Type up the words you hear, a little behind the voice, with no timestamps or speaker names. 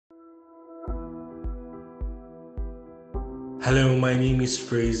Hello, my name is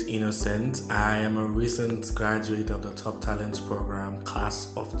Praise Innocent. I am a recent graduate of the Top Talent Program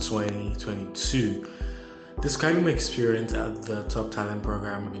class of 2022. Describing my experience at the Top Talent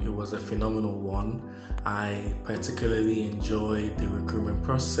Program, it was a phenomenal one. I particularly enjoyed the recruitment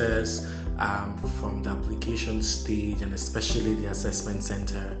process from the application stage and especially the assessment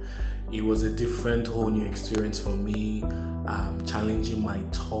center. It was a different, whole new experience for me, challenging my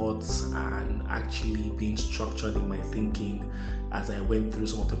thoughts and actually being structured in my thinking as I went through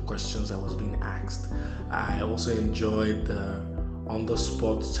some of the questions I was being asked. I also enjoyed the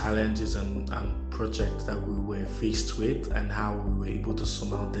on-the-spot challenges and projects that we were faced with and how we were able to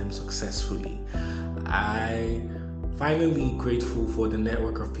surmount them successfully. I finally grateful for the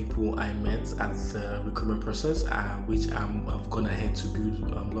network of people I met at the recruitment process, which I've gone ahead to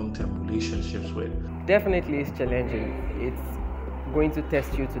build long-term relationships with. Definitely it's challenging. It's going to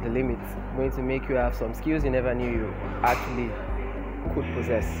test you to the limit, going to make you have some skills you never knew you actually could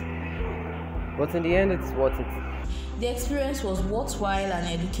possess. But in the end, it's worth it. The experience was worthwhile and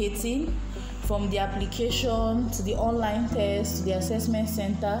educating, from the application to the online test to the assessment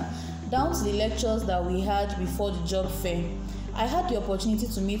center, down to the lectures that we had before the job fair. I had the opportunity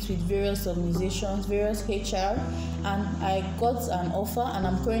to meet with various organizations, various HR, and I got an offer, and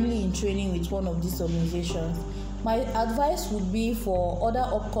I'm currently in training with one of these organizations. My advice would be for other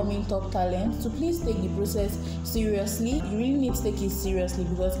upcoming top talents to please take the process seriously. You really need to take it seriously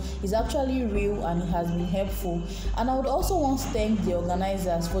because it's actually real and it has been helpful. And I would also want to thank the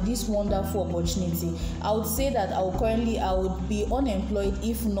organizers for this wonderful opportunity. I would say that I would be unemployed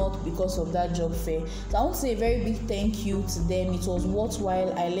if not because of that job fair. So I want to say a very big thank you to them. It was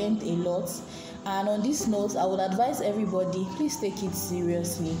worthwhile. I learned a lot. And on this note, I would advise everybody, please take it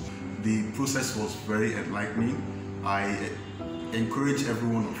seriously. The process was very enlightening. I encourage every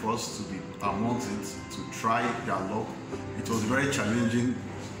one of us to be amongst it, to try their luck. It was a very challenging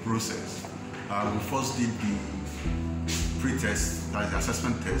process. We first did the pre-test, that's the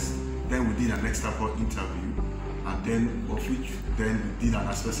assessment test. Then we did an extra interview, and then we did an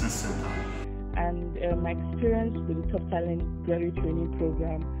assessment center. And my experience with the Top Talent Graduate Trainee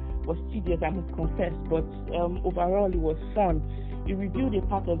Programme was tedious, I must confess, but overall it was fun. It revealed a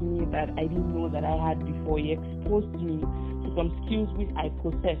part of me that I didn't know that I had before. It exposed me to some skills which I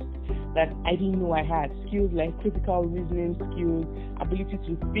possessed that I didn't know I had. Skills like critical reasoning skills, ability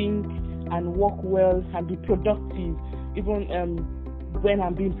to think and work well and be productive, even when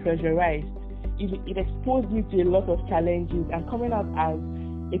I'm being pressurized. It exposed me to a lot of challenges, and coming out as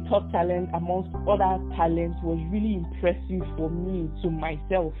a top talent amongst other talents was really impressive for me, to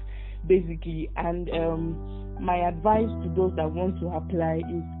myself, basically. And my advice to those that want to apply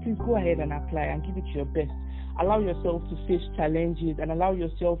is please go ahead and apply and give it your best. Allow yourself to face challenges and allow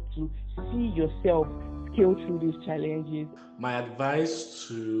yourself to see yourself scale through these challenges. My advice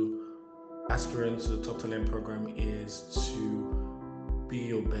to aspirants to the Top Talent Program is to be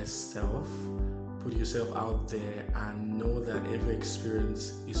your best self. Put yourself out there and know that every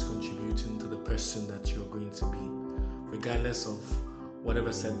experience is contributing to the person that you're going to be. Regardless of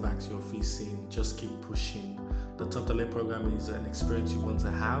whatever setbacks you're facing, just keep pushing. The Top Talent Program is an experience you want to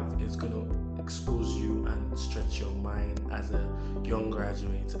have. It's going to expose you and stretch your mind as a young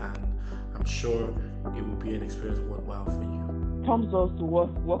graduate, and I'm sure it will be an experience worthwhile for you. Thumbs up to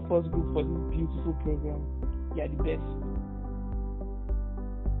Workforce Group for this beautiful program. You are the best.